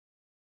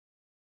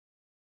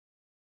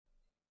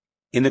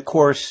In the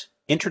course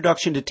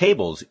Introduction to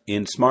Tables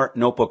in Smart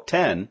Notebook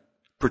 10,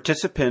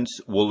 participants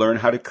will learn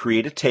how to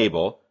create a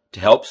table to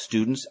help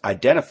students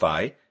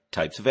identify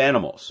types of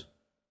animals.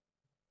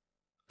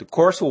 The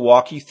course will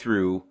walk you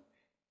through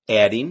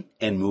adding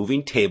and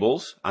moving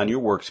tables on your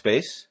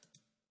workspace,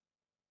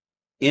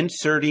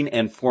 inserting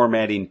and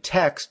formatting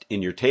text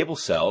in your table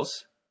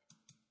cells,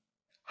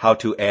 how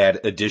to add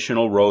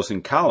additional rows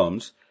and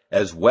columns,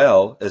 as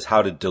well as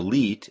how to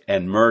delete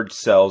and merge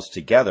cells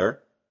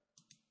together.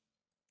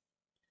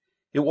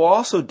 It will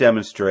also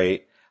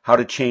demonstrate how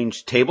to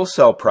change table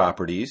cell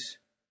properties,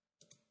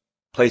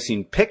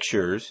 placing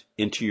pictures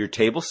into your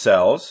table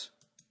cells,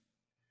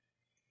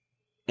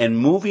 and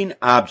moving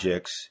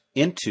objects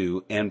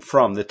into and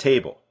from the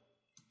table.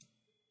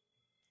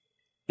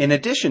 In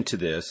addition to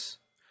this,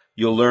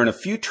 you'll learn a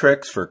few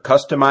tricks for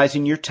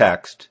customizing your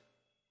text,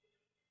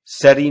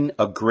 setting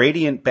a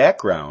gradient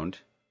background,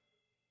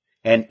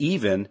 and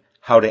even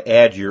how to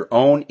add your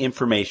own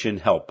information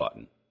help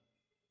button.